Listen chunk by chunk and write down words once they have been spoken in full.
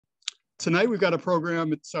Tonight we've got a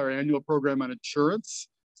program, it's our annual program on insurance,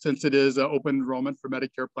 since it is open enrollment for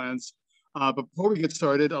Medicare plans. But before we get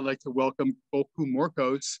started, I'd like to welcome Goku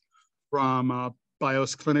Morkos from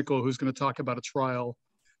BIOS Clinical, who's going to talk about a trial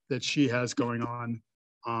that she has going on.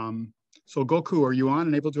 So Goku, are you on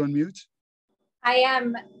and able to unmute? I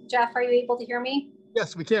am. Jeff, are you able to hear me?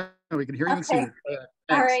 Yes, we can. We can hear you and see you.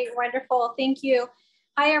 All right, wonderful. Thank you.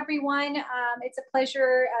 Hi, everyone. It's a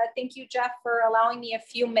pleasure. Thank you, Jeff, for allowing me a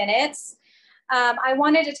few minutes. I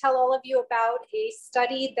wanted to tell all of you about a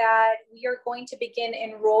study that we are going to begin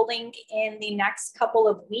enrolling in the next couple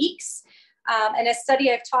of weeks. And a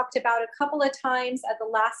study I've talked about a couple of times at the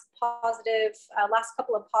last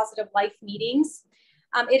couple of Positive Life meetings.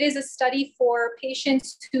 It is a study for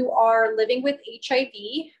patients who are living with HIV,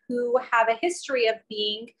 who have a history of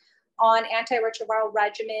being on antiretroviral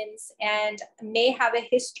regimens and may have a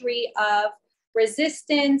history of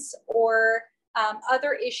resistance or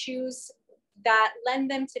other issues that lend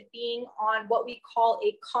them to being on what we call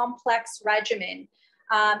a complex regimen.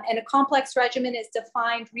 And a complex regimen is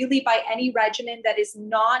defined really by any regimen that is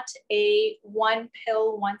not a one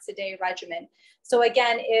pill once a day regimen. So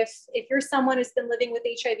again, if you're someone who's been living with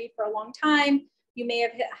HIV for a long time, you may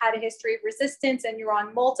have had a history of resistance and you're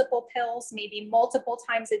on multiple pills, maybe multiple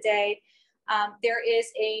times a day. There is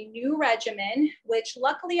a new regimen, which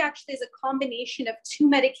luckily actually is a combination of two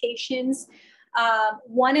medications,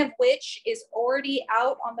 one of which is already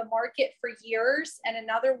out on the market for years, and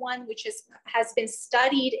another one which has been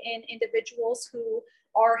studied in individuals who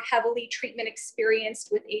are heavily treatment experienced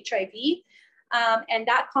with HIV. And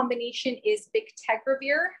that combination is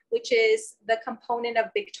bictegravir, which is the component of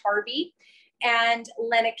Biktarvy, and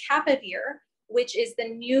lenacapavir, which is the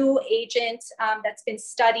new agent that's been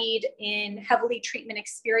studied in heavily treatment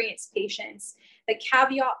experienced patients. The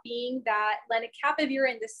caveat being that lenacapavir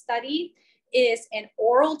in this study is an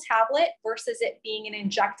oral tablet versus it being an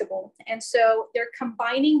injectable. And so they're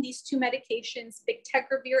combining these two medications,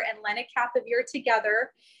 bictegravir and lenacapavir,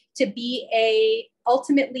 together to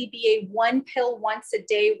ultimately be a one pill once a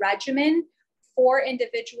day regimen for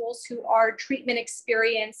individuals who are treatment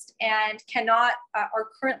experienced and are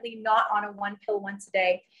currently not on a one pill once a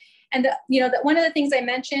day. And one of the things I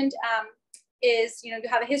mentioned is, you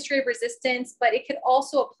have a history of resistance, but it could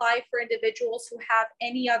also apply for individuals who have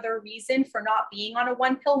any other reason for not being on a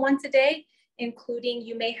one pill once a day, including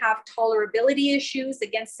you may have tolerability issues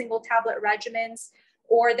against single tablet regimens,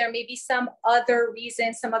 or there may be some other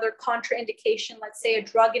reason, some other contraindication, let's say a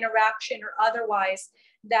drug interaction or otherwise,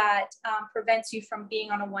 that prevents you from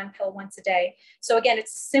being on a one pill once a day. So again,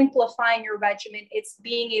 it's simplifying your regimen. It's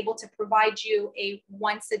being able to provide you a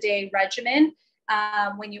once a day regimen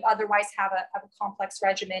when you otherwise have a complex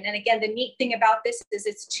regimen. And again, the neat thing about this is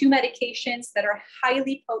it's two medications that are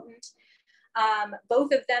highly potent.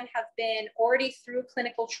 Both of them have been already through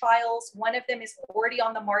clinical trials. One of them is already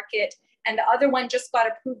on the market, and the other one just got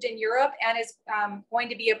approved in Europe and is going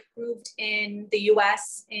to be approved in the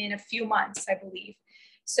US in a few months, I believe.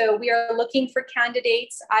 So we are looking for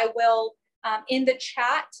candidates. I will, in the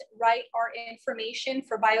chat, write our information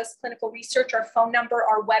for BIOS Clinical Research, our phone number,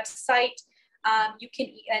 our website. You can,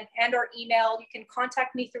 and our email. You can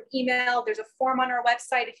contact me through email. There's a form on our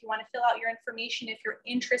website if you want to fill out your information, if you're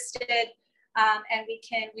interested, and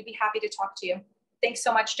we'd be happy to talk to you. Thanks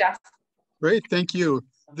so much, Jeff. Great, thank you.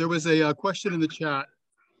 There was a question in the chat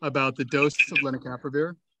about the dose of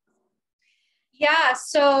lenacapavir. Yeah,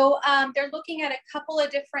 so they're looking at a couple of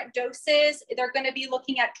different doses. They're going to be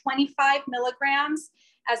looking at 25 milligrams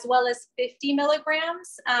as well as 50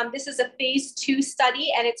 milligrams. This is a phase 2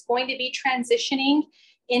 study, and it's going to be transitioning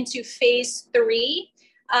into phase 3.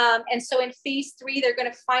 And so in phase 3, they're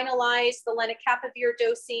going to finalize the lenacapavir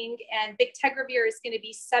dosing, and bictegravir is going to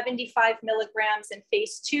be 75 milligrams in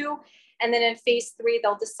phase 2. And then in phase 3,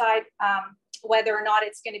 they'll decide whether or not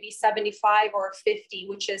it's going to be 75 or 50,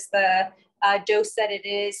 which is the dose that it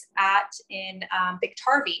is at in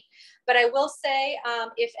Biktarvy. But I will say,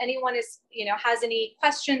 if anyone has any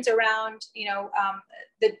questions around,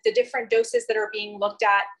 the different doses that are being looked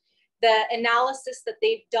at, the analysis that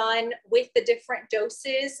they've done with the different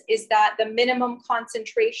doses is that the minimum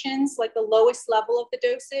concentrations, like the lowest level of the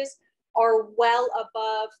doses, are well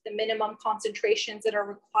above the minimum concentrations that are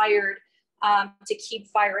required to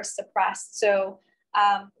keep virus suppressed. So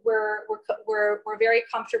we're very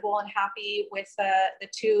comfortable and happy with the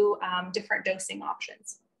two different dosing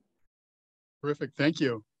options. Terrific, thank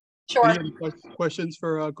you. Sure. Any other questions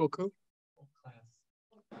for Goku?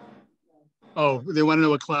 Oh, they want to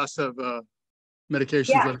know what class of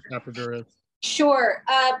medications lenacapavir is. Sure.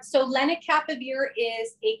 So lenacapavir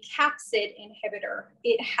is a capsid inhibitor.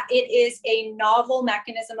 It is a novel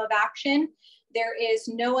mechanism of action. There is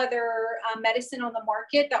no other medicine on the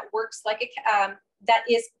market that works like that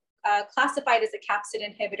is classified as a capsid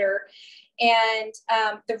inhibitor. And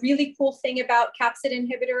the really cool thing about capsid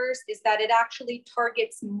inhibitors is that it actually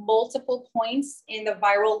targets multiple points in the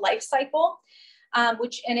viral life cycle,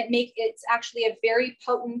 it's actually a very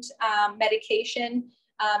potent medication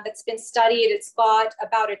that's been studied. It's got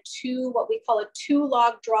about what we call a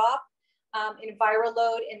 2-log drop in viral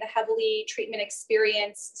load in the heavily treatment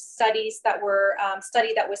experienced study that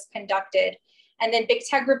was conducted. And then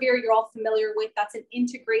bictegravir, you're all familiar with, that's an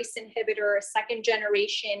integrase inhibitor, a 2nd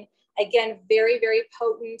generation, again, very, very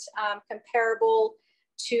potent, comparable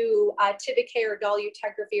to Tivicay or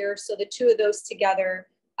dolutegravir. So the two of those together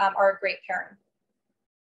are a great pairing.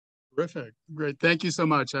 Terrific. Great. Thank you so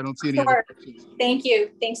much. I don't see any other questions. Thank you.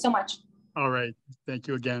 Thanks so much. All right. Thank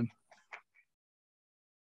you again.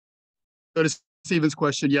 So to Stephen's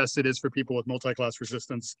question, yes, it is for people with multi-class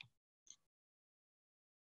resistance.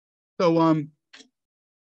 So,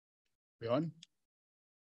 we on?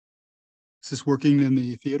 Is this working in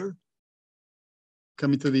the theater?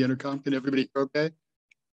 Coming through the intercom? Can everybody hear okay?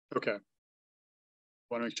 Okay.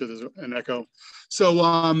 Want to make sure there's an echo. So,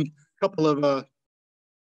 a couple of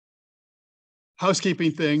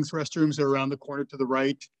housekeeping things. Restrooms are around the corner to the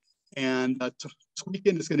right. And this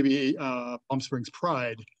weekend is going to be Palm Springs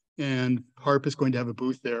Pride, and HARP is going to have a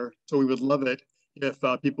booth there. So we would love it if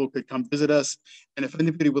people could come visit us. And if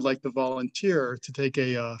anybody would like to volunteer to take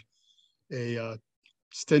a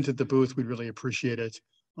stint at the booth, we'd really appreciate it.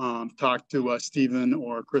 Talk to Stephen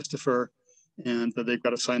or Christopher, and they've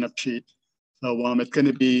got a sign-up sheet. So it's going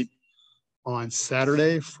to be on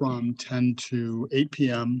Saturday from 10 to 8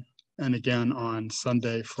 p.m. and again on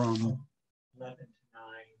Sunday from 11 to 9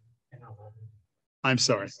 and 11. I'm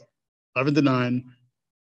sorry, 11 to 9,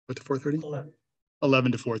 what to 4:30?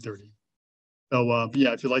 11 to 4:30. So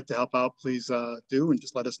yeah, if you'd like to help out, please do, and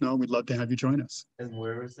just let us know. We'd love to have you join us. And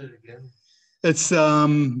where is it again? It's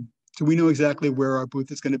do we know exactly where our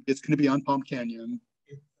booth is going to be? It's going to be on Palm Canyon.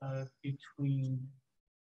 It's between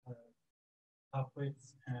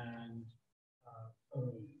Hopwitz and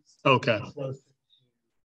Okay.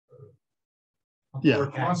 Yeah.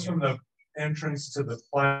 Across from the entrance to the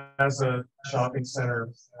Plaza Shopping Center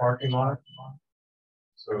parking lot.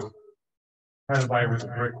 So kind of by where the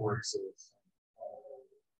brickworks is.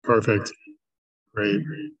 Perfect. Great.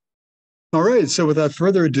 All right. So without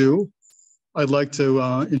further ado, I'd like to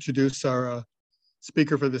introduce our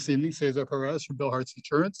speaker for this evening, Cesar Perez from Bilhartz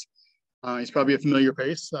Insurance. He's probably a familiar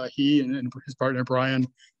face. He and his partner, Brian,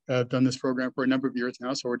 have done this program for a number of years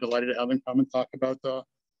now. So we're delighted to have him come and talk about the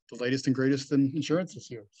latest and greatest in insurance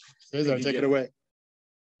this year. Cesar, take it away.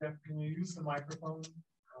 Jeff, can you use the microphone?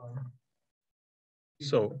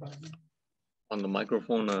 So on the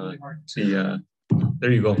microphone,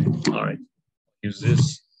 there you go. All right, use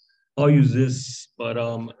this. I'll use this, but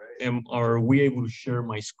are we able to share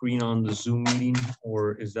my screen on the Zoom meeting,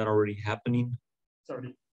 or is that already happening?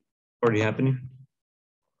 It's already happening.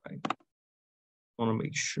 All right. I want to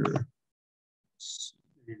make sure.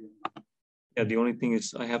 Yeah, the only thing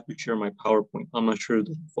is I have to share my PowerPoint. I'm not sure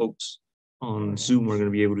the folks on Zoom are going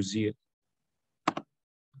to be able to see it.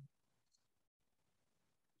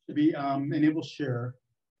 Should be enable share.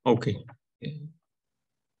 Okay. Yeah.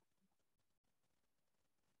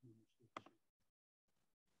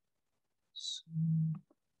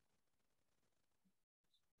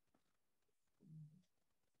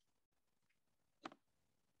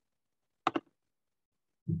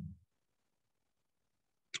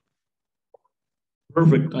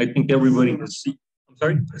 Perfect. I think everybody can see. I'm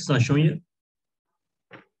sorry, it's not showing yet.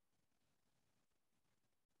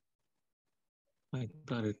 I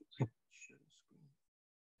got it.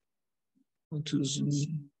 Onto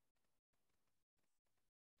Zoom.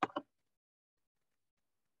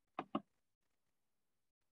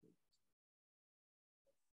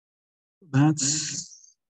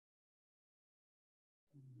 That's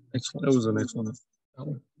next one. That was the next one. That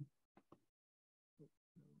one.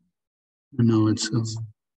 No, it's folks.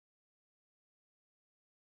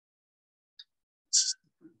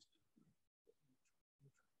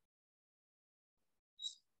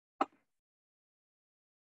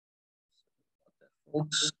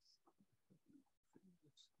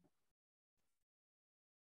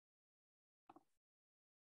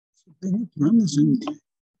 Run the Zoom.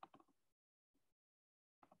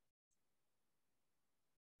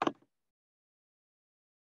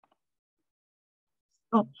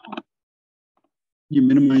 Oh. You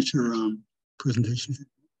minimize your presentation.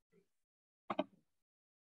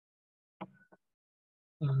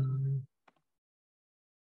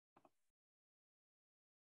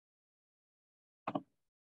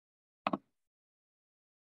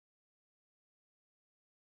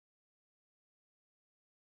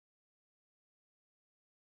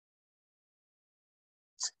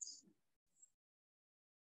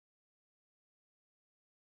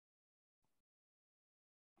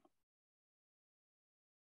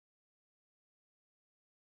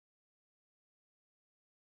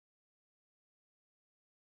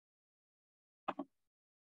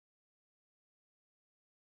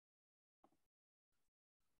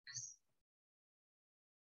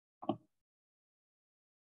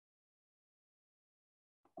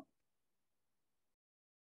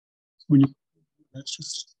 When you, that's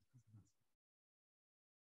just.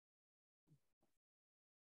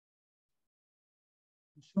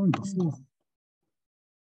 Showing before.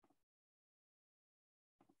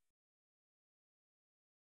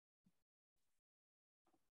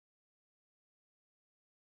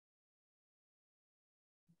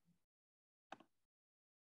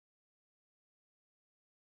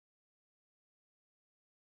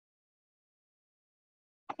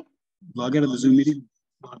 Log out of the Zoom meeting.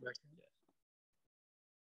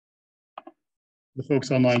 The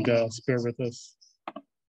folks online, bear with us.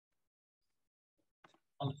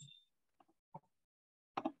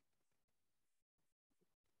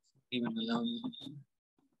 Even allow you.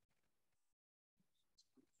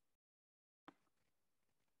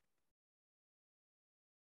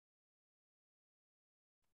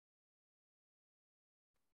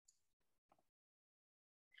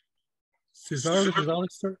 Cesar, this is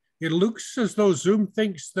Alistair. It looks as though Zoom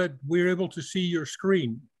thinks that we're able to see your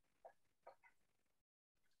screen.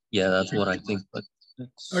 Yeah, that's what I think. But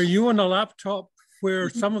are you on a laptop where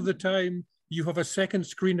some of the time you have a second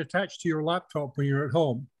screen attached to your laptop when you're at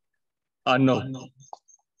home? No.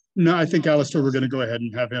 No, I think, Alistair, we're going to go ahead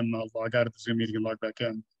and have him log out of the Zoom meeting and log back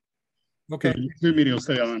in. Okay. The Zoom meeting will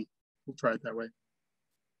stay on. We'll try it that way.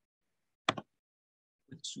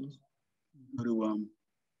 Go to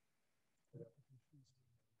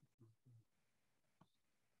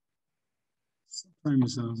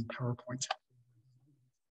sometimes PowerPoint.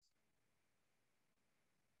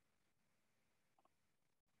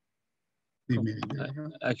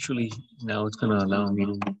 Actually, now it's going to allow me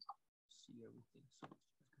to see everything.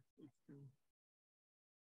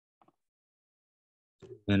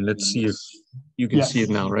 And let's see if you can see it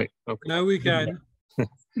now, right? Okay. Now we can.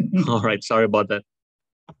 All right. Sorry about that.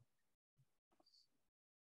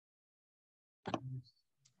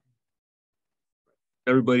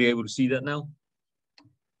 Everybody able to see that now?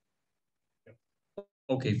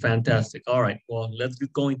 Okay, fantastic. All right, well, let's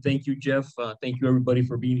get going. Thank you, Jeff. Thank you, everybody,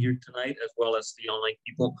 for being here tonight, as well as the online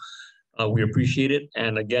people. We appreciate it.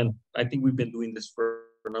 And again, I think we've been doing this for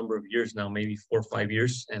a number of years now, maybe 4 or 5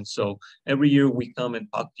 years. And so every year we come and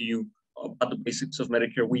talk to you about the basics of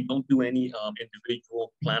Medicare. We don't do any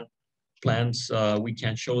individual plans. We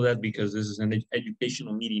can't show that because this is an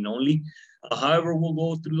educational meeting only. However, we'll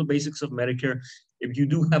go through the basics of Medicare. If you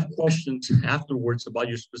do have questions afterwards about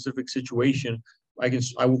your specific situation,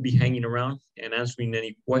 I will be hanging around and answering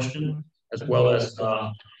any question, as well as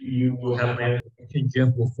you will have my information. Jeff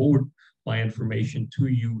will forward my information to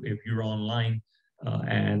you if you're online,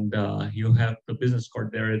 and you'll have the business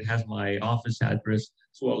card there. It has my office address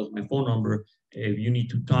as well as my phone number. If you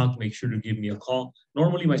need to talk, make sure to give me a call.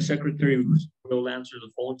 Normally, my secretary will answer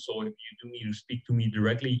the phone, so if you do need to speak to me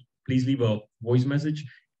directly, please leave a voice message.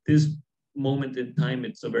 This moment in time,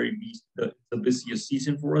 it's the busiest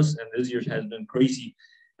season for us, and this year has been crazy.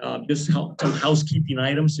 Just some housekeeping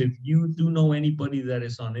items. If you do know anybody that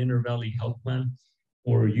is on Inter Valley Health Plan,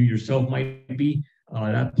 or you yourself might be,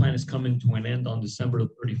 that plan is coming to an end on December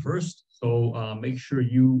 31st. So make sure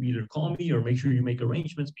you either call me or make sure you make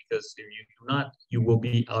arrangements, because if you do not, you will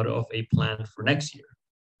be out of a plan for next year.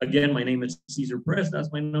 Again, my name is Cesar Perez. That's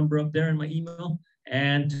my number up there in my email.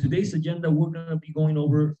 And today's agenda, we're going to be going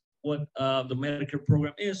over what the Medicare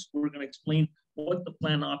program is. We're going to explain what the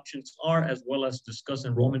plan options are, as well as discuss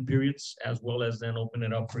enrollment periods, as well as then open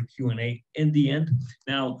it up for Q&A in the end.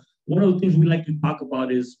 Now, one of the things we like to talk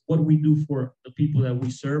about is what we do for the people that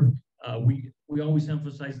we serve. We always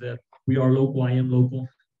emphasize that we are local. I am local.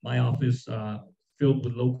 My office filled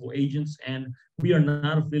with local agents, and we are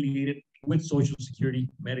not affiliated with Social Security,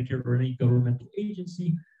 Medicare, or any governmental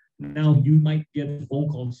agency. Now, you might get a phone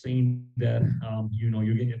call saying that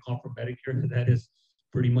you're getting a call from Medicare. That is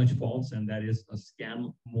pretty much false, and that is a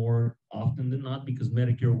scam more often than not, because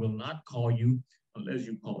Medicare will not call you unless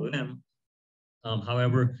you call them.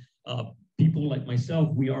 However, people like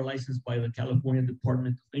myself, we are licensed by the California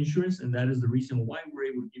Department of Insurance, and that is the reason why we're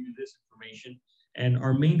able to give you this information. And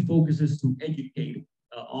our main focus is to educate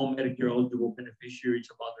all Medicare eligible beneficiaries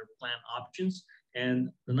about their plan options. And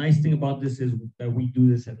the nice thing about this is that we do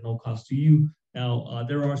this at no cost to you. Now,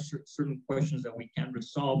 there are certain questions that we can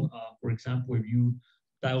resolve. For example, if you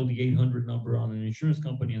dial the 800 number on an insurance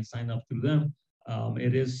company and sign up through them,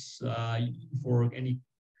 it is for any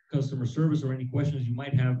customer service or any questions you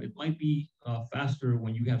might have. It might be faster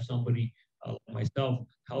when you have somebody like myself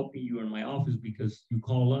helping you in my office, because you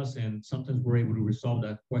call us and sometimes we're able to resolve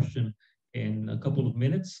that question in a couple of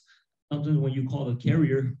minutes. Sometimes when you call the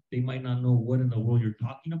carrier, they might not know what in the world you're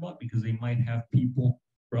talking about, because they might have people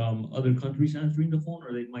from other countries answering the phone,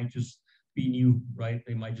 or they might just be new, right?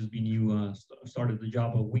 They might just be new, started the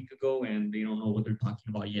job a week ago and they don't know what they're talking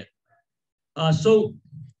about yet. So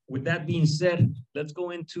with that being said, let's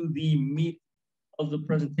go into the meat of the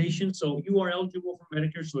presentation. So you are eligible for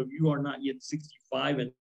Medicare. So if you are not yet 65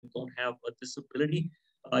 and don't have a disability,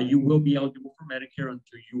 you will be eligible for Medicare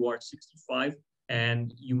until you are 65,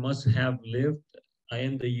 and you must have lived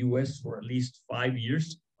in the US for at least 5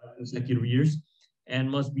 years, 5 consecutive years, and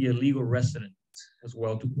must be a legal resident as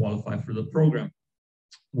well to qualify for the program.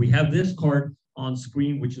 We have this card on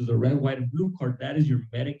screen, which is a red, white, and blue card. That is your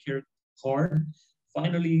Medicare card.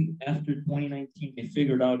 Finally, after 2019, they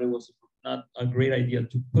figured out it was not a great idea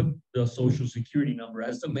to put the Social Security number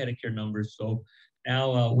as the Medicare number. So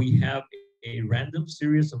now we have a random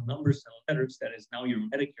series of numbers and letters that is now your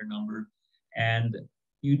Medicare number. And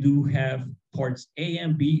you do have parts A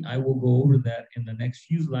and B. I will go over that in the next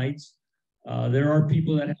few slides. There are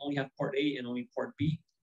people that only have part A and only part B.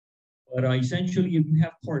 But essentially, if you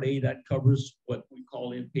have part A, that covers what we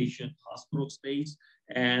call inpatient hospital stays.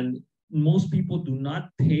 And most people do not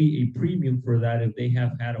pay a premium for that if they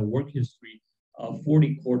have had a work history of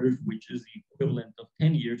 40 quarters, which is the equivalent of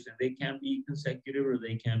 10 years. And they can be consecutive or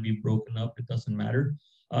they can be broken up. It doesn't matter.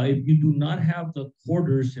 If you do not have the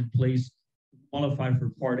quarters in place to qualify for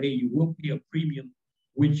part A, you will pay a premium,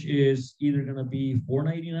 which is either going to be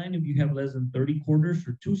 $4.99 if you have less than 30 quarters,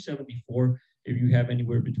 or $2.74 if you have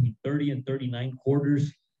anywhere between 30 and 39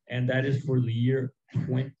 quarters. And that is for the year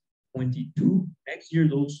 2022. Next year,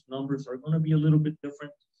 those numbers are going to be a little bit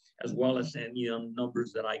different, as well as any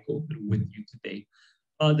numbers that I go through with you today.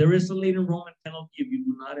 There is a late enrollment penalty if you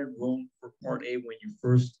do not enroll for Part A when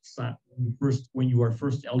you are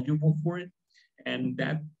first eligible for it, and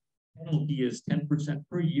that penalty is 10%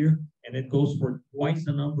 per year, and it goes for twice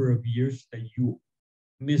the number of years that you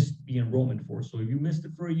missed the enrollment for. So if you missed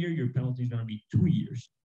it for a year, your penalty is going to be 2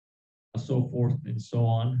 years, so forth and so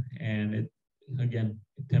on, and it again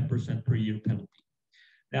 10% per year penalty.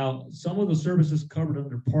 Now, some of the services covered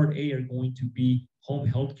under Part A are going to be home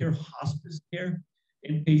health care, hospice care,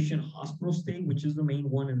 inpatient hospital stay, which is the main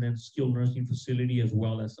one, and then skilled nursing facility, as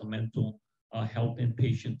well as a mental health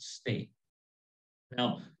inpatient stay.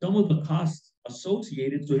 Now, some of the costs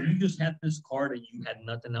associated, so if you just had this card and you had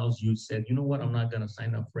nothing else, you said, you know what, I'm not going to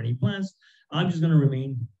sign up for any plans, I'm just going to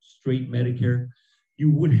remain straight Medicare, you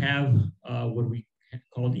would have what we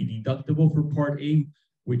call the deductible for Part A,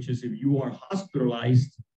 which is if you are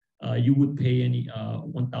hospitalized, you would pay any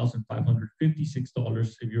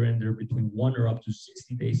 $1,556 if you're in there between 1 or up to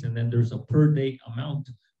 60 days. And then there's a per day amount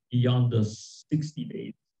beyond the 60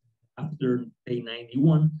 days. After day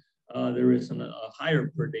 91, there is a higher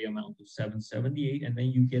per day amount of $778. And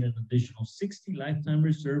then you get an additional 60 lifetime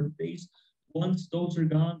reserve days. Once those are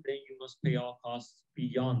gone, then you must pay all costs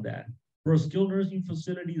beyond that. For a skilled nursing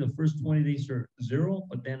facility, the first 20 days are $0,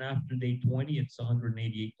 but then after day 20, it's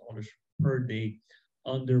 $188 per day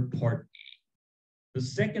under Part A. The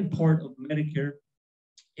second part of Medicare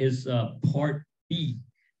is Part B.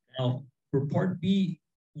 Now, for Part B,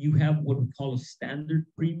 you have what we call a standard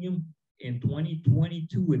premium. In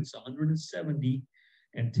 2022, it's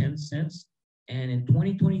 $170.10. And in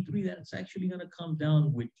 2023, that's actually going to come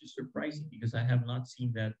down, which is surprising because I have not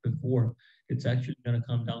seen that before. It's actually going to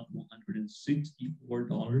come down to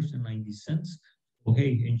 $164.90. So,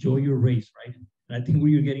 hey, enjoy your raise, right? And I think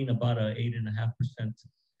we're getting about an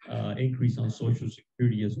 8.5% increase on Social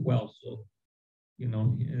Security as well. So, you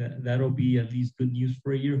know, that'll be at least good news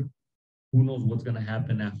for a year. Who knows what's going to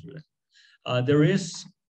happen after that?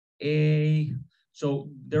 So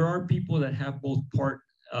there are people that have both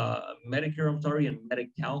Medicare, and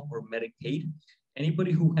Medi-Cal or Medicaid.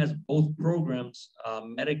 Anybody who has both programs,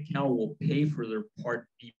 Medi-Cal will pay for their Part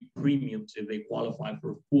B premiums if they qualify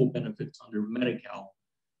for full benefits under Medi-Cal.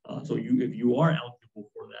 So if you are eligible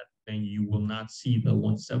for that, then you will not see the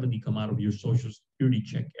 $170 come out of your Social Security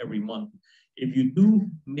check every month. If you do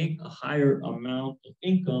make a higher amount of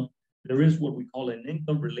income, there is what we call an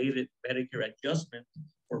income-related Medicare adjustment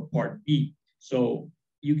for Part B. So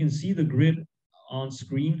you can see the grid on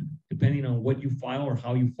screen, depending on what you file or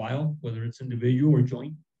how you file, whether it's individual or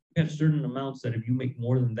joint, you have certain amounts that if you make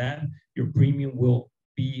more than that, your premium will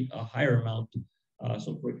be a higher amount.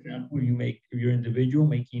 So for example, if you're individual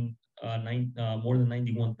making more than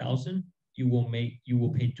 91,000, you will pay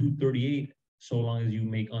 238 so long as you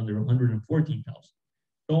make under 114,000.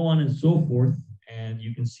 So on and so forth. And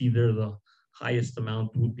you can see there the highest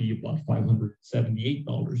amount would be about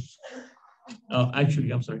 $578.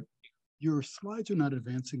 Actually, I'm sorry. Your slides are not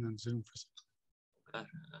advancing on Zoom for some.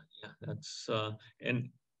 Yeah, that's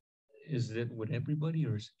and is it with everybody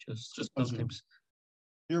or is it just sometimes?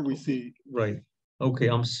 Here we see. Right. Okay,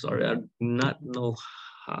 I'm sorry. I do not know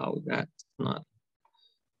how that's not.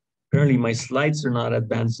 Apparently my slides are not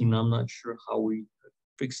advancing. I'm not sure how we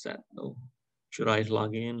fix that though. Should I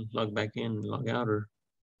log in, log back in, log out, or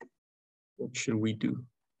what should we do?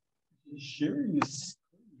 Sharing this.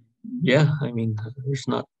 Yeah, I mean, there's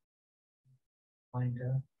not. Find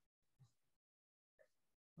out.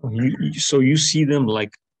 So you see them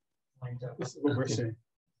like. Find out. This is what we're saying.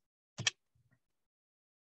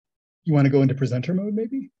 You want to go into presenter mode,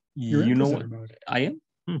 maybe? You're You in know what? mode. I am.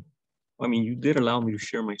 I mean, you did allow me to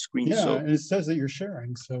share my screen. Yeah, so. and it says that you're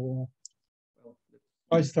sharing. So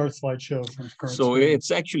I start slideshow from current. So screen.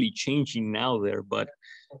 it's actually changing now there, but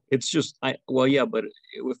it's just well, yeah, but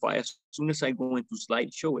as soon as I go into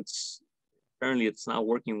slideshow, apparently it's not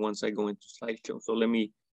working once I go into slideshow. So let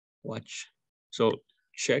me watch. So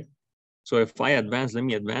check. So if I advance, let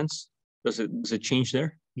me advance. Does it change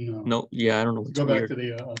there? No. No. Yeah, I don't know. Go back to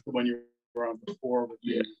the one you were on before with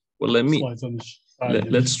the Well, let me. slides on the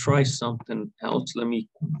side. Let's try something else. Let me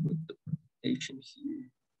put the presentation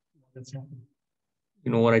here.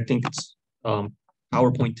 You know what? I think it's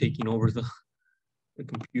PowerPoint taking over the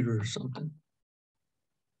computer or something.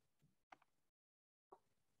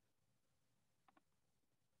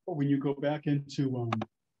 When you go back into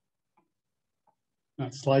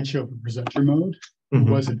not slideshow but presenter mode, it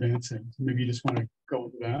was advancing. So maybe you just want to go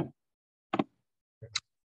with that.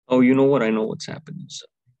 Oh, you know what? I know what's happening. So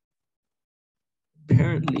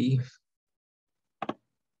apparently,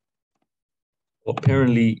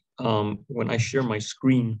 when I share my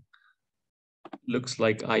screen, looks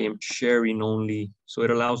like I am sharing only. So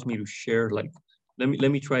it allows me to share like, let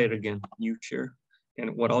me try it again. New share.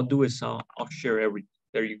 And what I'll do is I'll share everything.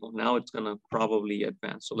 There you go. Now it's gonna probably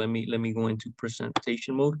advance. So let me go into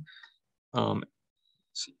presentation mode.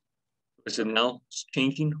 See. Is it now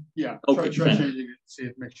changing? Yeah. Okay. Try changing it. See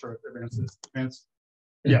if make sure it advances. Advance.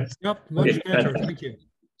 Yes. Yep. Much Okay, better. Thank you.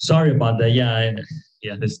 Sorry about that. Yeah,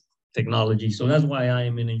 this technology. So that's why I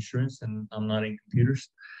am in insurance and I'm not in computers.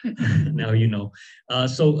 Now you know.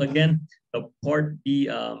 So again, the Part B,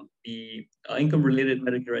 the income-related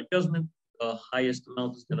Medicare adjustment, the highest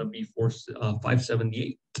amount is going to be for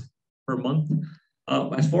 $578 per month.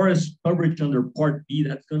 As far as coverage under Part B,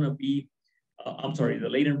 that's going to be, I'm sorry, the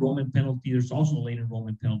late enrollment penalty. There's also a late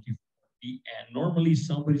enrollment penalty for Part B, and normally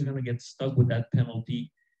somebody's going to get stuck with that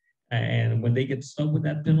penalty. And when they get stuck with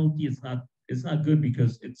that penalty, it's not good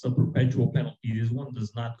because it's a perpetual penalty. This one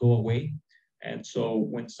does not go away. And so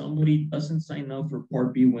when somebody doesn't sign up for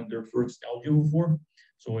Part B when they're first eligible for,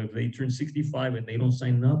 so if they turn 65 and they don't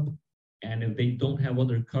sign up, and if they don't have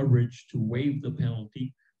other coverage to waive the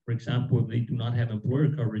penalty, for example, if they do not have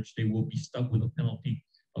employer coverage, they will be stuck with a penalty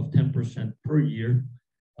of 10% per year.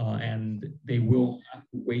 And they will have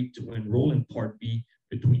to wait to enroll in Part B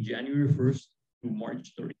between January 1st to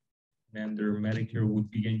March 30th. And their Medicare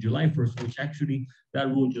would begin July 1st, which actually that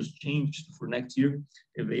rule just changed for next year.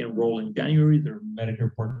 If they enroll in January, their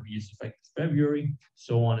Medicare Part B is effective February,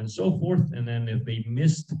 so on and so forth. And then if they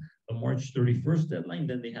missed the March 31st deadline,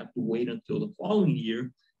 then they have to wait until the following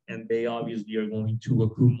year, and they obviously are going to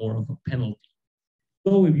accrue more of a penalty.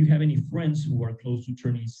 So if you have any friends who are close to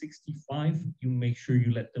turning 65, you make sure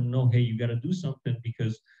you let them know, hey, you got to do something,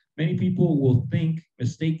 because many people will think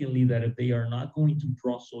mistakenly that if they are not going to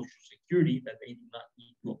draw Social Security, that they do not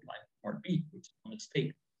need to apply for Part B, which is a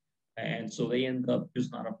mistake. And so they end up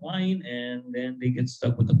just not applying, and then they get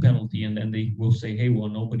stuck with the penalty, and then they will say, hey, well,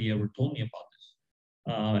 nobody ever told me about this.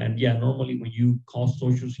 And yeah, normally when you call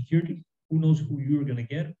Social Security, who knows who you're going to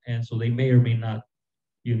get? And so they may or may not,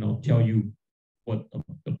 tell you what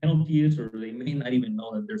the penalty is, or they may not even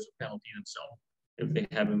know that there's a penalty themselves if they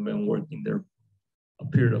haven't been working there a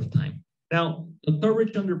period of time. Now, the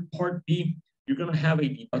coverage under Part B, you're going to have a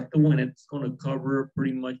deductible, and it's going to cover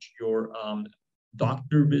pretty much your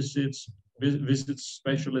doctor visits,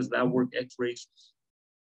 specialists that work x-rays,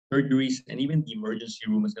 surgeries, and even the emergency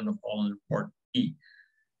room is going to fall under Part B.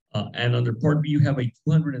 And under Part B, you have a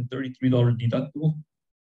 $233 deductible.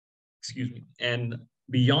 Excuse me. And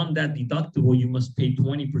Beyond that deductible, you must pay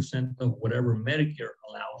 20% of whatever Medicare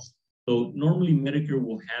allows. So normally Medicare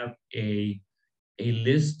will have a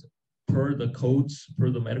list per the codes, per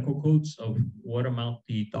the medical codes of what amount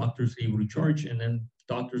the doctor is able to charge, and then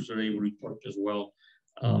doctors are able to charge as well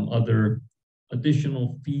other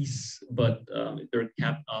additional fees, but they're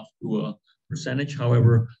capped off to a percentage.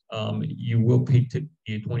 However, you will pay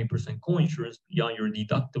typically a 20% coinsurance beyond your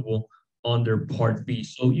deductible on their Part B.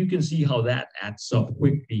 So you can see how that adds up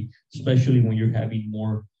quickly, especially when you're having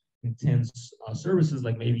more intense services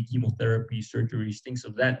like maybe chemotherapy, surgeries, things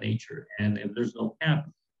of that nature. And if there's no cap,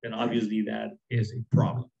 then obviously that is a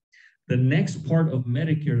problem. The next part of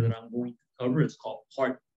Medicare that I'm going to cover is called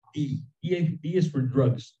Part D. D is for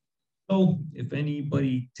drugs. So if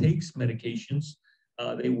anybody takes medications,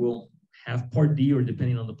 they will have Part D, or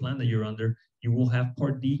depending on the plan that you're under, you will have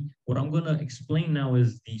Part D. What I'm going to explain now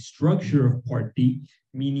is the structure of Part D,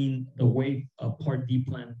 meaning the way a Part D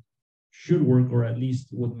plan should work, or at least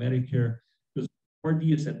with Medicare, because Part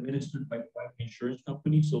D is administered by private insurance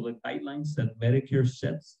companies. So the guidelines that Medicare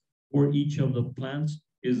sets for each of the plans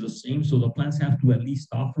is the same. So the plans have to at least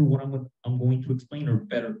offer what I'm going to explain, or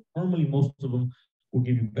better. Normally, most of them will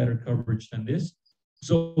give you better coverage than this.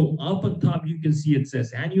 So up on top, you can see it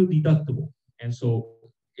says annual deductible. And so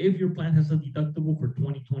if your plan has a deductible for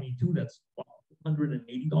 2022, that's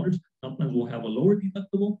 $180. Some plans will have a lower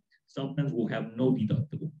deductible. Some plans will have no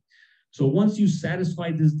deductible. So once you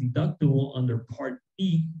satisfy this deductible under Part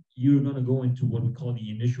D, you're going to go into what we call the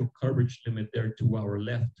initial coverage limit there to our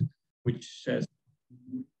left, which says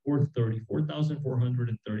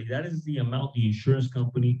 $434,430. That is the amount the insurance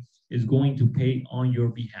company is going to pay on your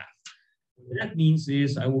behalf. What that means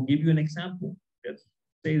is, I will give you an example. Let's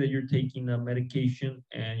say that you're taking a medication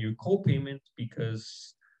and your copayment,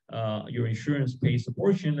 because your insurance pays a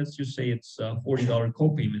portion, let's just say it's a $40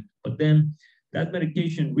 copayment, but then that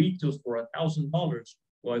medication retails for $1,000.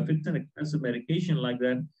 Well, if it's an expensive medication like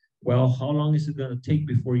that, well, how long is it going to take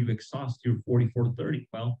before you exhaust your $44.30?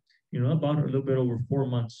 Well, about a little bit over 4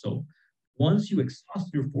 months. So once you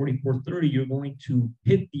exhaust your $44.30, you're going to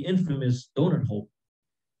hit the infamous donut hole.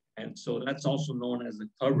 And so that's also known as the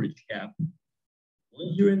coverage gap.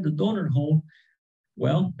 When you're in the donut hole,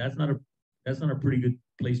 well, that's not a pretty good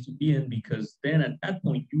place to be in, because then at that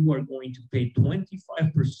point, you are going to pay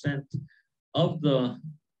 25% of the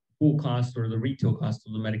full cost or the retail cost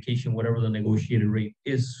of the medication, whatever the negotiated rate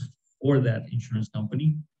is for that insurance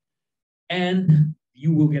company. And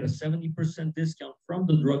you will get a 70% discount from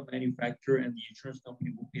the drug manufacturer, and the insurance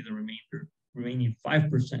company will pay the remaining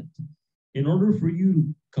 5%. In order for you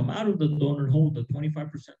to come out of the donut hole, the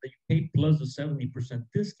 25% that you pay plus the 70%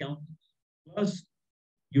 discount, plus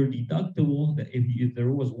your deductible, that if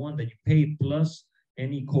there was one that you paid, plus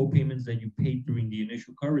any co-payments that you paid during the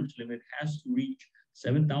initial coverage limit, has to reach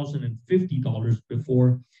 $7,050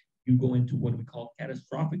 before you go into what we call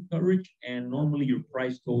catastrophic coverage. And normally your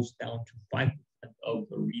price goes down to 5% of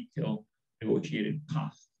the retail negotiated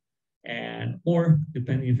cost. And, or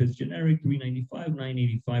depending if it's generic, $395,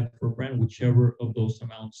 $985 per brand, whichever of those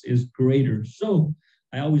amounts is greater. So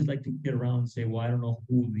I always like to get around and say, well, I don't know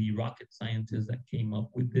who the rocket scientist that came up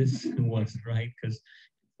with this was, right? Because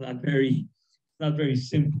it's not very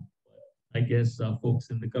simple. I guess folks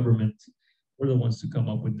in the government were the ones to come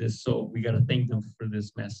up with this. So we got to thank them for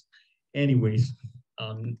this mess. Anyways,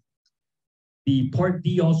 the Part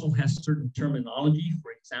D also has certain terminology.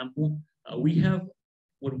 For example, we have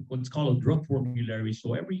what's called a drug formulary.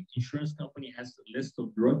 So every insurance company has a list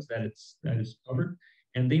of drugs that is covered,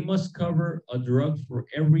 and they must cover a drug for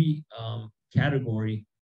every category,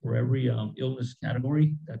 for every illness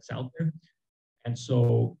category that's out there. And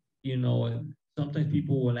so, sometimes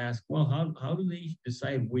people will ask, well, how do they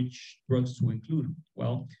decide which drugs to include?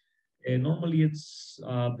 Well, normally it's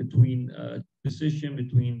between a decision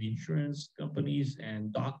between the insurance companies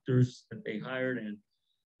and doctors that they hired, and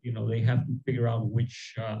they have to figure out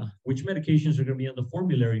which medications are going to be on the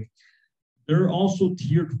formulary. There are also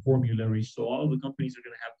tiered formularies, so all of the companies are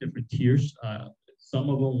going to have different tiers. Some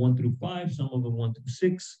of them 1 through 5, some of them 1 through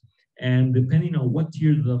 6, and depending on what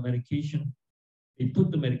tier the medication they put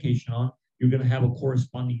the medication on, you're going to have a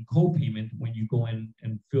corresponding co-payment when you go in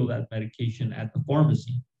and fill that medication at the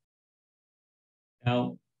pharmacy.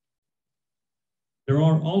 Now, there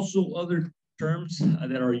are also other terms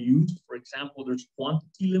that are used. For example, there's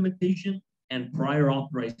quantity limitation and prior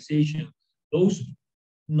authorization. Those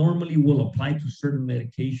normally will apply to certain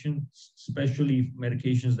medications, especially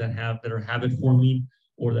medications that are habit forming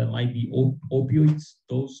or that might be opioids.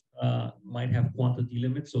 Those might have quantity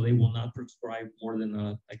limits, so they will not prescribe more than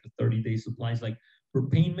like a 30-day supplies. Like For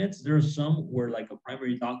pain meds, there are some where like a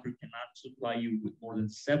primary doctor cannot supply you with more than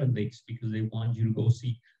 7 days because they want you to go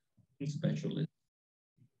see a specialist.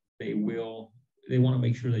 They want to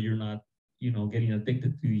make sure that you're not, getting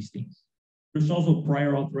addicted to these things. There's also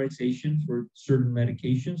prior authorization for certain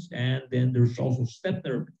medications, and then there's also step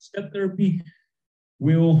therapy. Step therapy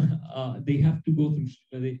will, they have to go through,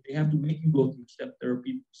 they have to make you go through step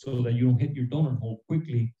therapy so that you don't hit your donut hole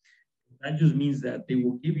quickly. That just means that they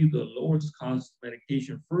will give you the lowest cost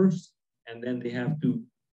medication first, and then they have to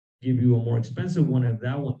give you a more expensive one if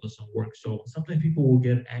that one doesn't work. So sometimes people will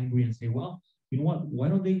get angry and say, well, you know what, why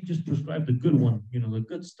don't they just prescribe the good one, the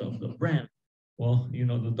good stuff, the brand? Well,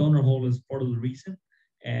 the donor hole is part of the reason.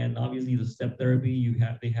 And obviously the step therapy,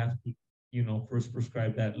 they have to, first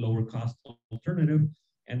prescribe that lower cost alternative,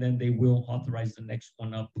 and then they will authorize the next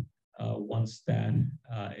one up once that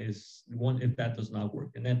if that does not work.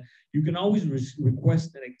 And then you can always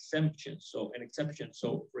request an exception. So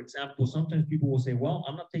for example, sometimes people will say, well,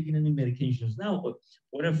 I'm not taking any medications now, but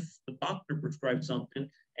what if the doctor prescribed something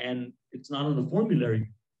and it's not on the formulary?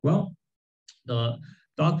 Well, the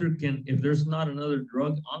doctor can, if there's not another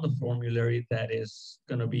drug on the formulary that is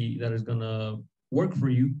gonna work for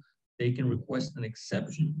you, they can request an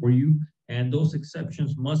exception for you. And those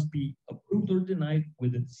exceptions must be approved or denied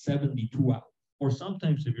within 72 hours. Or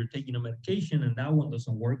sometimes if you're taking a medication and that one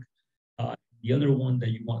doesn't work, the other one that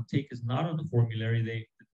you want to take is not on the formulary,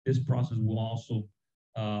 this process will also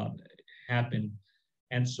happen.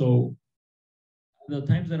 And so the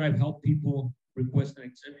times that I've helped people request an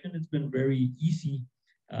exception, it's been very easy.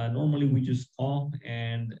 Normally we just call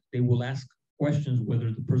and they will ask questions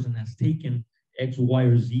whether the person has taken X, Y,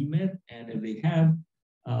 or Z med, and if they have,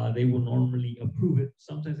 they will normally approve it.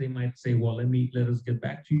 Sometimes they might say, well, let us get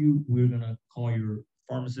back to you. We're gonna call your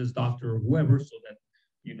pharmacist, doctor, or whoever, so that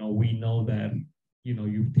we know that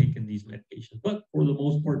you've taken these medications. But for the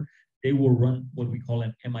most part, they will run what we call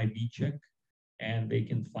an MIB check, and they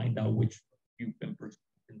can find out which you've been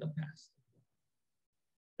prescribed in the past.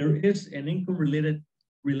 There is an income-related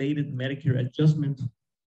Medicare adjustment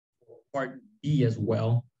for Part D as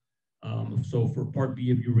well. So for Part B,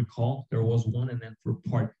 if you recall, there was one, and then for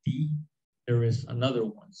Part D, there is another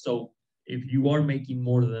one. So if you are making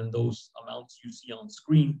more than those amounts you see on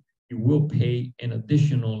screen, you will pay an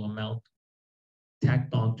additional amount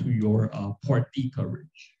tacked on to your Part D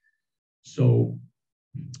coverage. So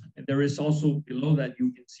there is also below that,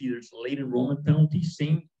 you can see there's a late enrollment penalty.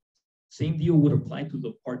 Same deal would apply to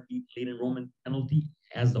the Part D late enrollment penalty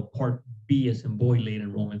as the Part B as in boy late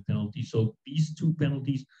enrollment penalty. So these two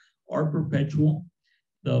penalties are perpetual.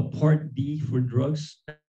 The Part D for drugs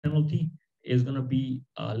penalty is going to be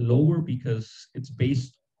lower because it's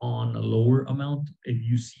based on a lower amount. If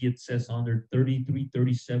you see, it says under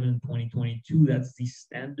 3337 in 2022, that's the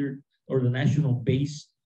standard or the national base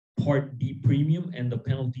Part D premium, and the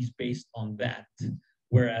penalties based on that.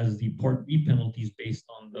 Whereas the Part B penalty is based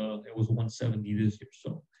on it was 170 this year.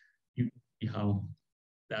 So you can see how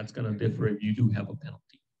that's going to differ if you do have a penalty.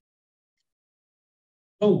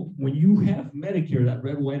 So when you have Medicare, that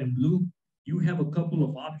red, white, and blue, you have a couple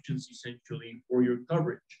of options essentially for your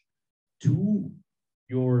coverage. To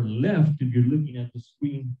your left, if you're looking at the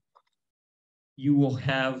screen, you will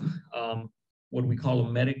have what we call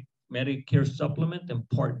a Medicare supplement and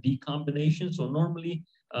Part D combination. So normally,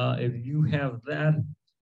 if you have that,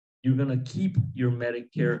 you're gonna keep your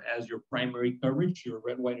Medicare as your primary coverage, your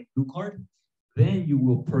red, white, and blue card. Then you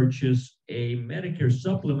will purchase a Medicare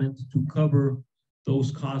supplement to cover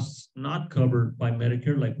those costs not covered by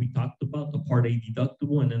Medicare, like we talked about, the Part A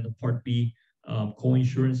deductible and then the Part B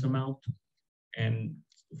co-insurance amount. And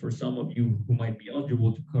for some of you who might be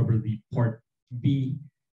eligible to cover the Part B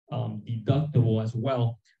deductible as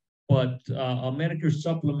well. But a Medicare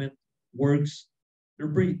supplement works,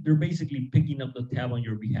 they're basically picking up the tab on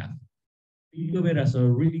your behalf. Think of it as a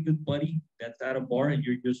really good buddy that's at a bar and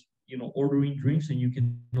you're just ordering drinks, and you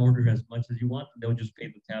can order as much as you want, and they'll just pay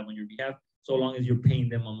the tab on your behalf, so long as you're paying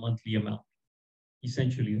them a monthly amount.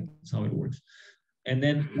 Essentially, that's how it works. And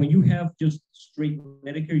then when you have just straight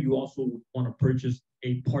Medicare, you also want to purchase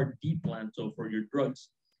a Part D plan, so for your drugs.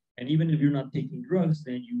 And even if you're not taking drugs,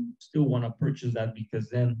 then you still want to purchase that, because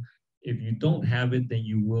then if you don't have it, then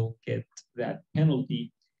you will get that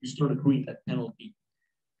penalty. You start accruing that penalty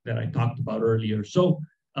that I talked about earlier. So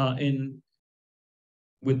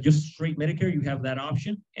with just straight Medicare, you have that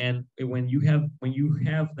option. And when you have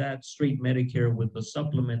that straight Medicare with the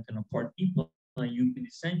supplement and a Part D plan, you can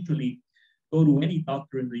essentially go to any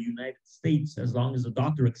doctor in the United States as long as the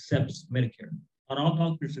doctor accepts Medicare. Not all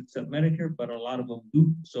doctors accept Medicare, but a lot of them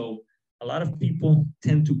do. So a lot of people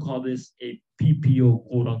tend to call this a PPO,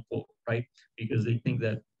 quote unquote. right? Because they think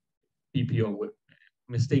that PPO would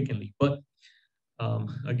mistakenly. But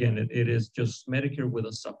again, it is just Medicare with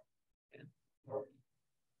a supplement.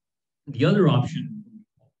 The other option,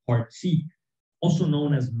 Part C, also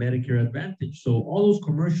known as Medicare Advantage. So all those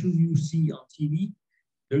commercials you see on TV,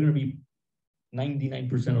 they're going to be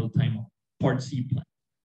 99% of the time on Part C plan.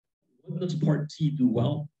 What does Part C do?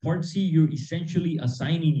 Well, Part C, you're essentially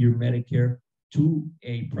assigning your Medicare to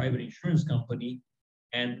a private insurance company,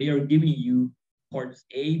 and they are giving you Parts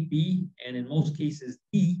A, B, and in most cases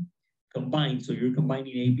D combined. So you're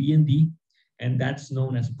combining A, B, and D, and that's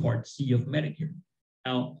known as Part C of Medicare.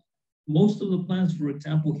 Now, most of the plans, for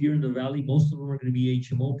example, here in the Valley, most of them are going to be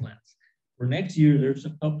HMO plans. For next year, there's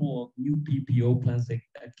a couple of new PPO plans that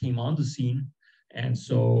came on the scene. And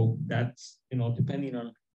so that's, depending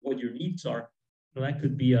on what your needs are, that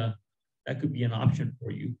could be an option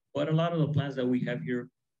for you. But a lot of the plans that we have here,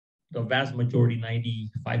 the vast majority,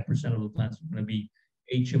 95% of the plans are going to be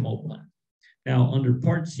HMO plans. Now, under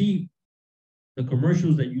Part C, the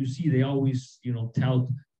commercials that you see, they always, tout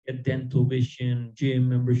dental, vision, gym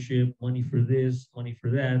membership, money for this, money for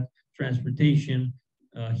that, transportation,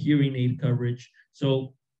 hearing aid coverage.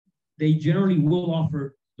 So they generally will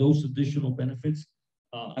offer those additional benefits.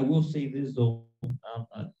 I will say this though,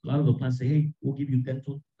 a lot of the plans say, hey, we'll give you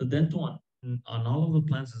dental. The dental on all of the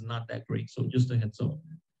plans is not that great. So just a heads up,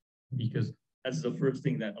 because that's the first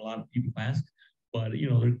thing that a lot of people ask. But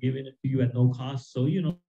they're giving it to you at no cost. So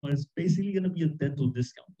it's basically going to be a dental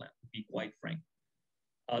discount plan, to be quite frank.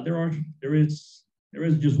 There is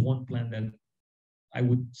just one plan that I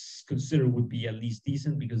would consider would be at least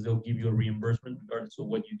decent, because they'll give you a reimbursement regardless of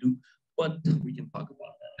what you do, but we can talk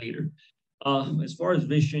about that later. As far as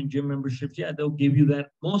vision, gym memberships, yeah, they'll give you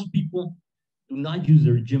that. Most people do not use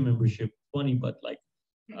their gym membership. Funny, but like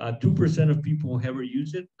 2% of people ever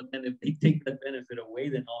use it, but then if they take that benefit away,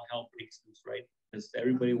 then all hell breaks loose, right? Because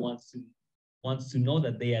everybody wants to know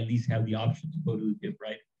that they at least have the option to go to the gym,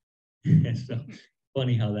 right? So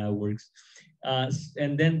funny how that works.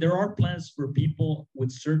 And then there are plans for people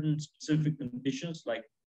with certain specific conditions, like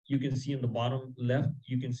you can see in the bottom left,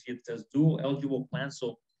 you can see it says dual eligible plans.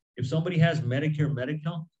 So if somebody has Medicare,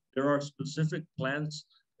 Medi-Cal, there are specific plans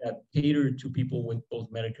that cater to people with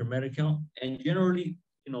both Medicare, Medi-Cal, and generally,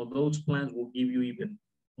 those plans will give you even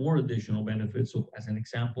more additional benefits. So as an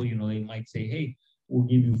example, they might say, hey, we'll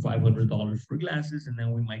give you $500 for glasses, and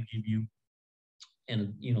then we might give you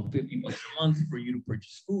 $50 a month for you to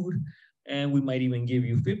purchase food, and we might even give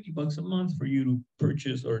you $50 a month for you to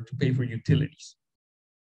purchase or to pay for utilities.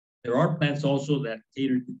 There are plans also that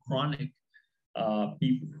cater to chronic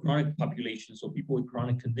population, so people with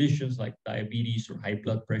chronic conditions like diabetes or high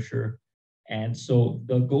blood pressure. And so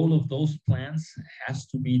the goal of those plans has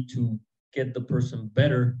to be to get the person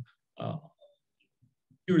better,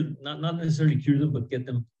 not necessarily cure them, but get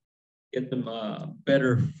them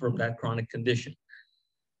better from that chronic condition.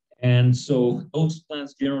 And so those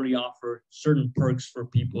plans generally offer certain perks for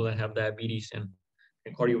people that have diabetes and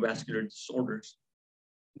cardiovascular disorders.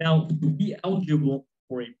 Now, to be eligible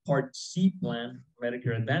for a Part C plan,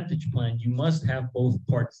 Medicare Advantage plan, you must have both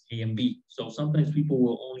Parts A and B. So sometimes people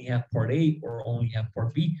will only have Part A or only have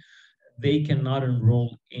Part B. They cannot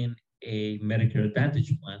enroll in a Medicare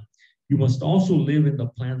Advantage plan. You must also live in the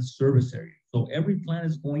plan service area. So every plan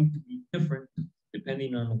is going to be different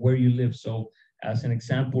depending on where you live. So as an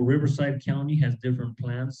example, Riverside County has different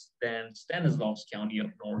plans than Stanislaus County up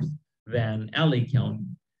north, than LA County.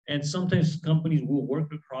 And sometimes companies will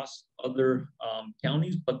work across other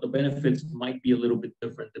counties, but the benefits might be a little bit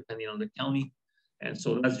different depending on the county. And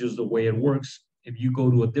so that's just the way it works. If you go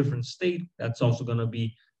to a different state, that's also going to be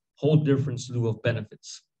a whole different slew of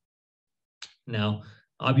benefits. Now,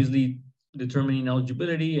 obviously, determining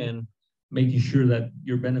eligibility and making sure that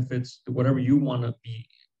your benefits, whatever you want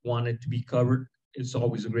it to be covered, it's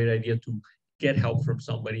always a great idea to get help from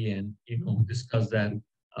somebody and discuss that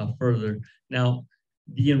further. Now,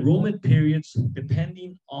 the enrollment periods,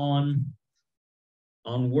 depending on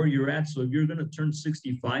where you're at. So if you're going to turn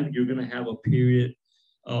 65, you're going to have a period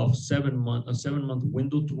of 7 months, a 7-month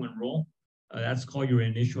window to enroll. That's called your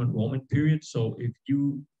initial enrollment period. So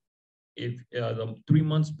if the 3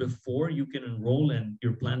 months before you can enroll and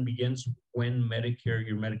your plan begins when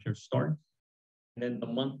your Medicare starts, and then the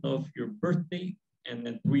month of your birthday, and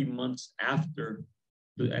then 3 months after,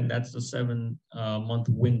 and that's the 7-month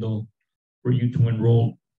window for you to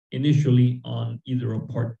enroll initially on either a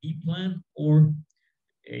Part D plan or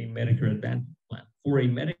a Medicare Advantage plan. For a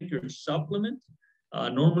Medicare supplement,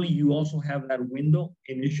 normally you also have that window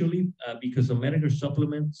initially because the Medicare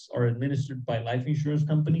supplements are administered by life insurance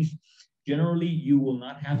companies. Generally, you will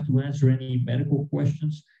not have to answer any medical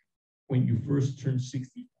questions. when you first turn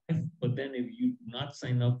 65, but then if you do not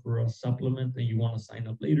sign up for a supplement and you want to sign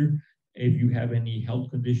up later, if you have any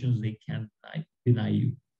health conditions, they can't deny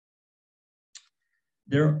you.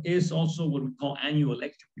 There is also what we call annual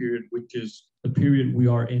election period, which is the period we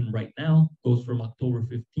are in right now, goes from October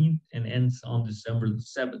 15th and ends on December the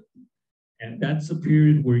 7th. And that's a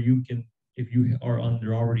period where you can, if you are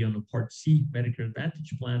already on a Part C Medicare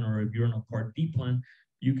Advantage plan, or if you're on a Part D plan,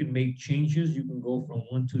 you can make changes. You can go from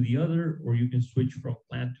one to the other, or you can switch from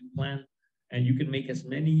plan to plan, and you can make as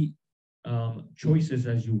many choices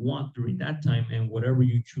as you want during that time, and whatever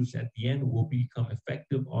you choose at the end will become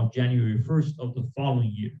effective on January 1st of the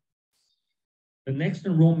following year. The next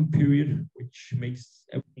enrollment period, which makes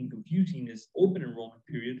everything confusing, is open enrollment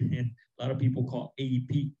period, and a lot of people call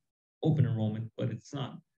AEP open enrollment, but it's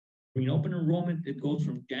not. During open enrollment, it goes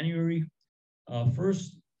from January 1st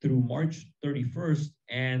through March 31st,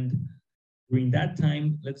 and during that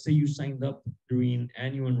time, let's say you signed up during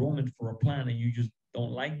annual enrollment for a plan and you just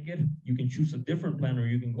don't like it, you can choose a different plan, or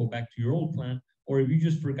you can go back to your old plan. Or if you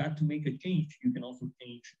just forgot to make a change, you can also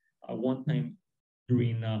change one time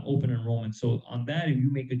during open enrollment. So on that, if you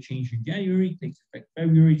make a change in January, it takes effect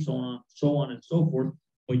February, so on and so forth,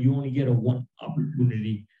 but you only get a one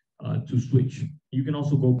opportunity to switch. You can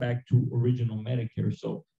also go back to original Medicare.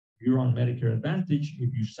 So if you're on Medicare Advantage,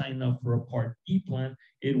 if you sign up for a Part D plan,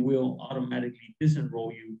 it will automatically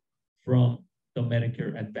disenroll you from the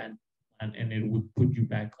Medicare Advantage, and it would put you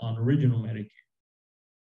back on original Medicare.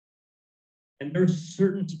 And there's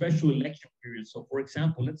certain special election periods. So for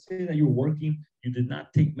example, let's say that you're working, you did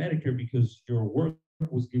not take Medicare because your work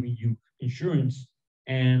was giving you insurance,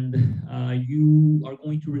 and you are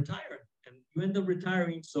going to retire, and you end up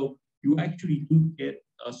retiring. So you actually do get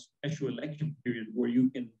a special election period where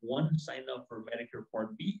you can, one, sign up for Medicare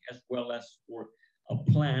Part B, as well as for a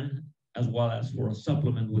plan, as well as for a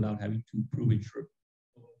supplement without having to prove it true.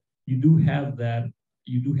 You do have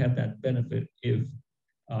that benefit if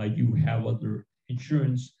you have other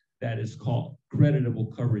insurance that is called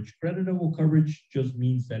creditable coverage. Creditable coverage just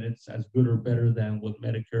means that it's as good or better than what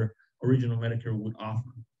original Medicare would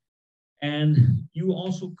offer. And you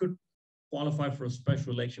also could qualify for a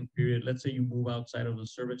special election period. Let's say you move outside of the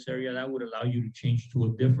service area, that would allow you to change to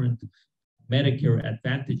a different Medicare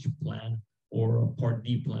Advantage plan or a Part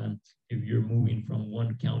D plan if you're moving from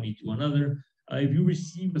one county to another. If you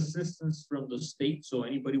receive assistance from the state, so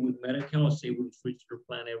anybody with Medi-Cal is able to switch their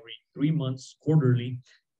plan every 3 months quarterly,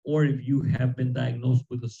 or if you have been diagnosed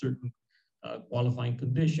with a certain qualifying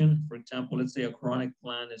condition, for example, let's say a chronic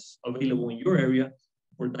plan is available in your area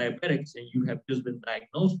for diabetics, and you have just been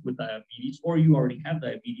diagnosed with diabetes, or you already have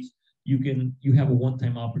diabetes, you have a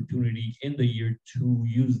one-time opportunity in the year to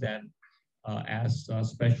use that as a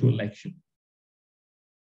special election.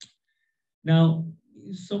 Now,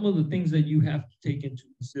 some of the things that you have to take into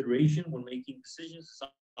consideration when making decisions,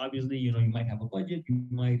 obviously, you might have a budget,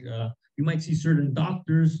 you might see certain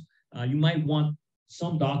doctors, you might want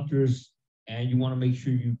some doctors, and you want to make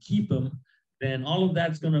sure you keep them. Then all of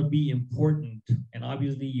that's going to be important. And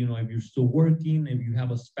obviously, if you're still working, if you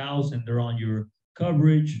have a spouse and they're on your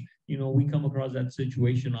coverage, we come across that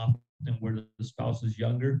situation often where the spouse is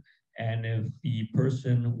younger, and if the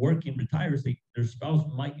person working retires, their spouse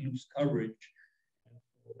might lose coverage.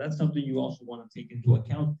 That's something you also want to take into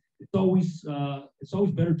account. It's always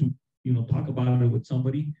better to talk about it with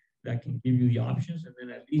somebody that can give you the options, and then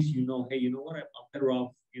at least hey, you know what, I'm better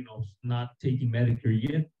off not taking Medicare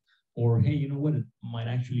yet, or hey, you know what, it might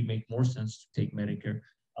actually make more sense to take Medicare.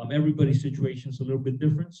 Everybody's situation is a little bit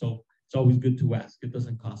different, so it's always good to ask. It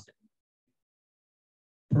doesn't cost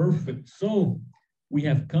anything. Perfect. So we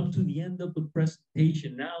have come to the end of the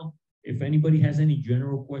presentation now. If anybody has any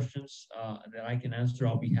general questions that I can answer,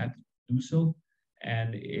 I'll be happy to do so.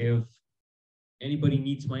 And if anybody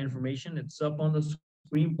needs my information, it's up on the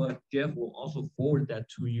screen, but Jeff will also forward that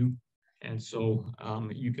to you. And so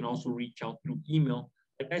you can also reach out through email.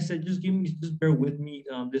 Like I said, just bear with me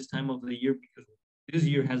this time of the year, because this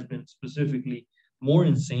year has been specifically more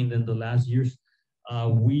insane than the last years.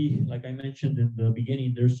 Like I mentioned in the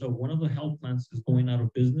beginning, there's one of the health plans is going out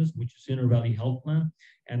of business, which is Inter Valley Health Plan.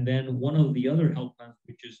 And then one of the other health plans,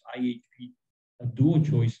 which is IHP Dual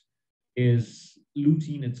Choice, is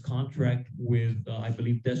losing its contract with, I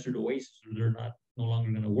believe, Desert Oasis, or they're no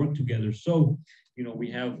longer going to work together. So,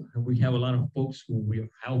 we have a lot of folks who we are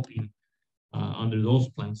helping under those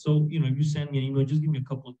plans. So, if you send me an email, just give me a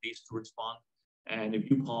couple of days to respond. And if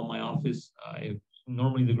you call my office,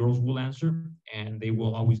 normally the girls will answer, and they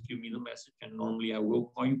will always give me the message, and normally I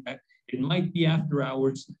will call you back. It might be after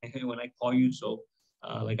hours when I call you, so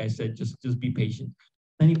like I said, just be patient.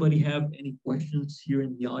 Anybody have any questions here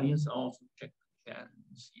in the audience? I'll also check the chat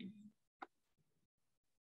and see if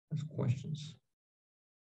there's questions.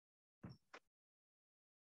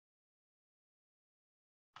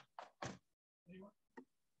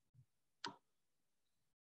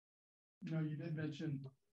 You know, you did mention.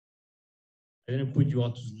 I didn't put you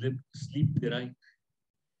all to sleep, did I?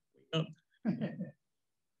 Wake up.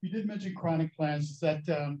 You did mention chronic plans. Is that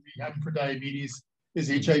we have for diabetes? Is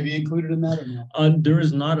HIV included in that or no? There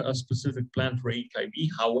is not a specific plan for HIV.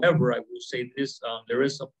 However, I will say this: there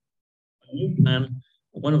is a new plan.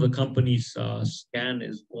 One of the companies, Scan,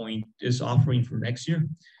 is offering for next year,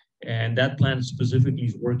 and that plan specifically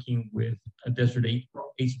is working with a Desert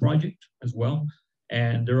AIDS project as well.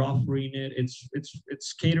 And they're offering it.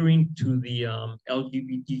 It's catering to the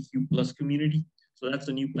LGBTQ plus community. So that's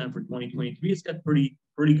a new plan for 2023. It's got pretty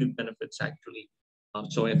good benefits actually.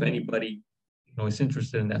 So if anybody is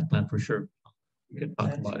interested in that plan, for sure, we can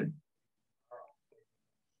talk about it.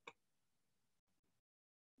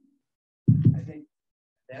 I think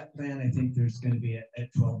that plan. I think there's going to be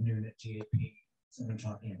at 12 noon at GAP. Someone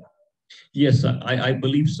talking about it. Yes, I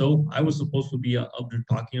believe so. I was supposed to be up there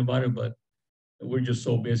talking about it, but we're just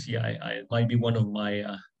so busy. I might be one of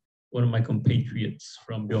my compatriots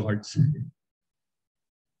from Bilhartz.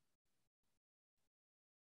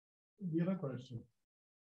 The other question.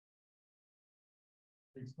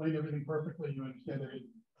 Explain everything perfectly. You understand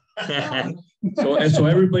everything. So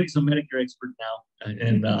everybody's a Medicare expert now,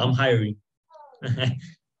 and I'm hiring.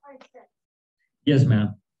 Yes,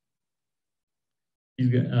 ma'am. She's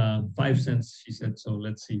got 5 cents. She said so.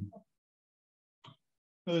 Let's see.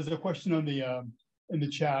 So there's a question on the in the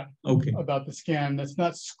chat. Okay. About the scan. That's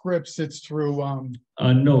not Scripps. It's through.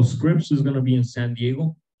 No, Scripps is going to be in San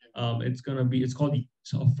Diego. It's called the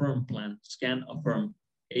Affirm plan. Scan Affirm.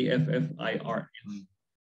 AFFIRM.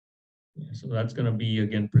 Yeah, so that's going to be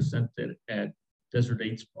again presented at Desert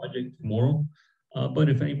AIDS Project tomorrow. But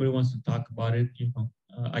if anybody wants to talk about it,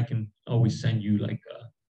 I can always send you like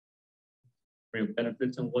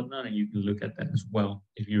benefits and whatnot, and you can look at that as well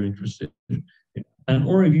if you're interested. And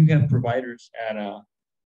or if you have providers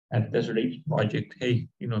at Desert AIDS Project, hey,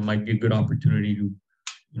 it might be a good opportunity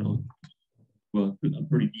to, well,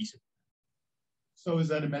 pretty decent. So is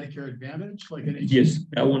that a Medicare Advantage, like an HMO? Yes,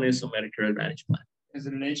 that one is a Medicare Advantage plan. Is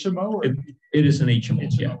it an HMO or? It is an HMO.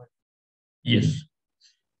 Yeah. Yes.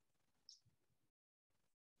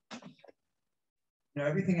 Now,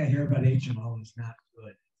 everything I hear about HMO is not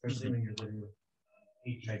good, especially when you're living with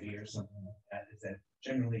HIV or something like that. Is that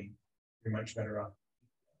generally you're much better off?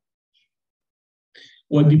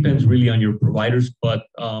 Well, it depends really on your providers, but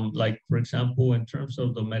like for example, in terms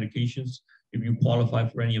of the medications, if you qualify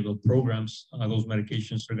for any of the programs, those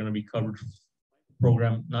medications are going to be covered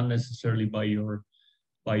program, not necessarily by your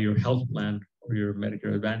health plan or your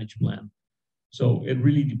Medicare Advantage plan. So it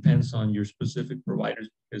really depends on your specific providers,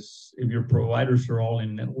 because if your providers are all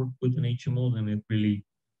in network with an HMO, then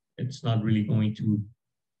it's not really going to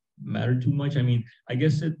matter too much. I mean, I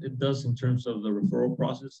guess it does in terms of the referral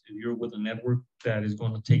process. If you're with a network that is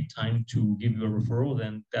going to take time to give you a referral,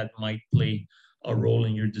 then that might play a role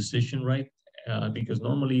in your decision, right? Because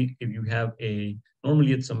normally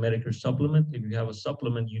normally it's a Medicare supplement. If you have a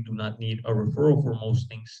supplement, you do not need a referral for most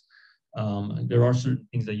things. There are certain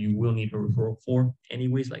things that you will need a referral for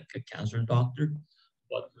anyways, like a cancer doctor.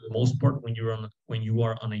 But for the most part, when you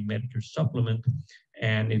are on a Medicare supplement,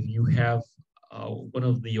 and if you have one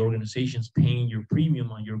of the organizations paying your premium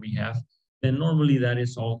on your behalf, then normally that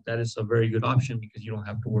is a very good option, because you don't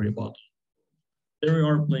have to worry about it. There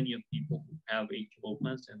are plenty of people who have HMO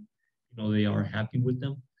plans and they are happy with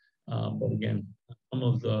them. But again, some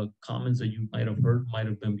of the comments that you might have heard might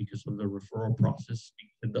have been because of the referral process.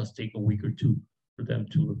 It does take a week or two for them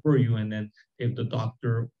to refer you. And then if the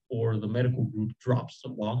doctor or the medical group drops the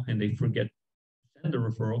ball and they forget to send the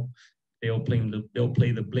referral, they'll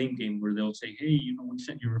play the blame game where they'll say, hey, we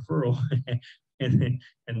sent your referral.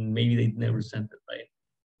 and maybe they never sent it, right?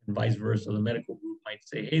 And vice versa, the medical group might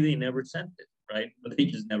say, hey, they never sent it, right? But they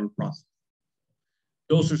just never processed.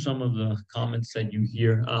 Those are some of the comments that you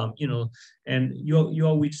hear, and you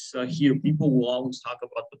always hear people will always talk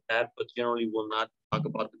about the bad, but generally will not talk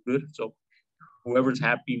about the good. So whoever's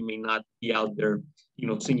happy may not be out there,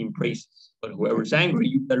 singing praises, but whoever's angry,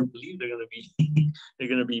 you better believe they're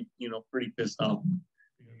gonna be, pretty pissed off.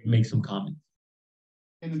 Make some comments.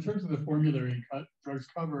 And in terms of the formulary drugs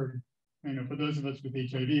covered, for those of us with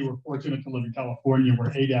HIV, we're fortunate to live in California where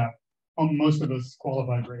ADAP. Most of us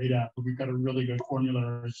qualify for ADAP, but we've got a really good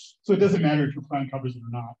formulary. So it doesn't matter if your plan covers it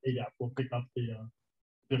or not. ADAP will pick up the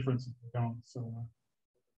difference if you don't. So,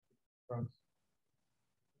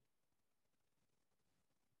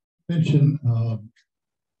 mentioned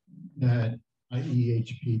that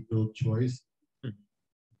IEHP dual choice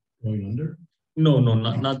going under. No,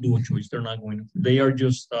 not dual choice. They're not going to. They are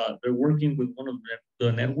just they're working with one of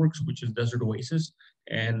the networks, which is Desert Oasis,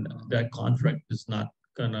 and that contract is not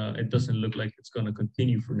gonna. It doesn't look like it's gonna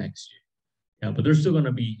continue for next year. Yeah, but they're still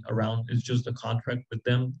gonna be around. It's just a contract with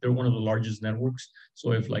them. They're one of the largest networks. So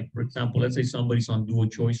if, like, for example, let's say somebody's on dual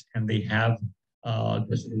choice and they have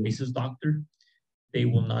Desert Oasis doctor, they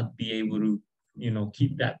will not be able to,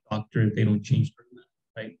 keep that doctor if they don't change their plan,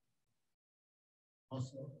 right?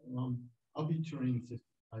 Also, I'll be turning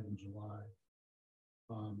 65 in July.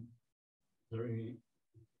 Is there any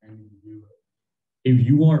planning to do it? If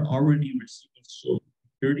you are already receiving Social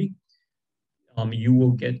Security, you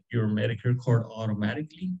will get your Medicare card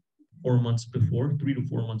automatically 4 months before, 3 to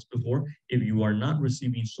 4 months before. If you are not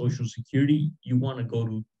receiving Social Security, you want to go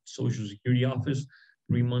to Social Security office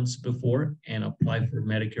 3 months before and apply for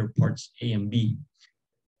Medicare Parts A and B.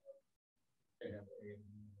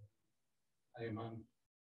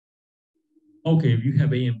 Okay, if you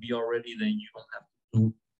have A and B already, then you don't have to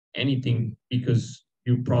do anything because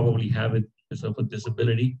you probably have it because of a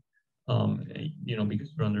disability,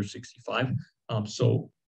 because you're under 65.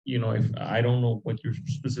 So, if I don't know what your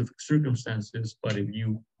specific circumstance is, but if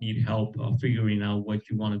you need help figuring out what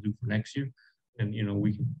you want to do for next year, then,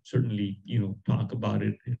 we can certainly, talk about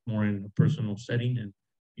it more in a personal setting, and,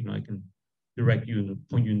 I can direct you and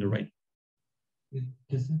point you in the right.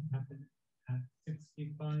 Does it happen at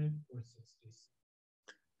 65 or 66?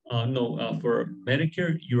 No, for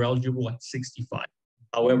Medicare, you're eligible at 65.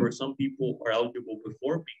 However, some people are eligible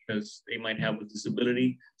before because they might have a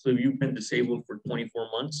disability. So if you've been disabled for 24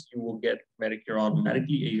 months, you will get Medicare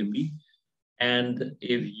automatically, A and B. And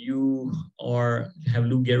if you have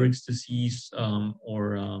Lou Gehrig's disease or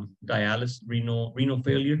dialysis, renal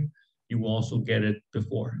failure, you will also get it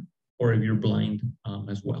before, or if you're blind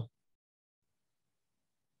as well.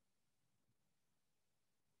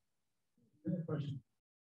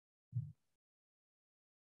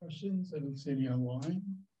 Questions? I don't see any online.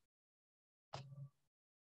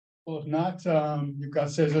 Well, if not, you've got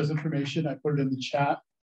Cesar's information. I put it in the chat,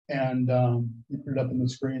 and you put it up on the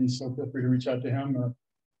screen. So feel free to reach out to him, or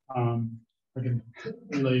I can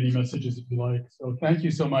relay any messages if you like. So thank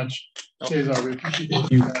you so much, Cesar. We appreciate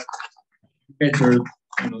it. You guys are,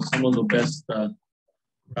 some of the best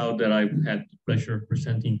crowd that I've had the pleasure of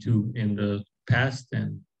presenting to in the past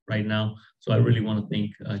and right now. So I really want to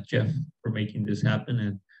thank Jeff for making this happen,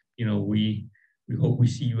 and we hope we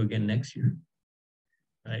see you again next year.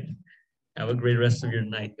 All right. Have a great rest of your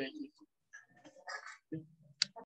night. Thank you.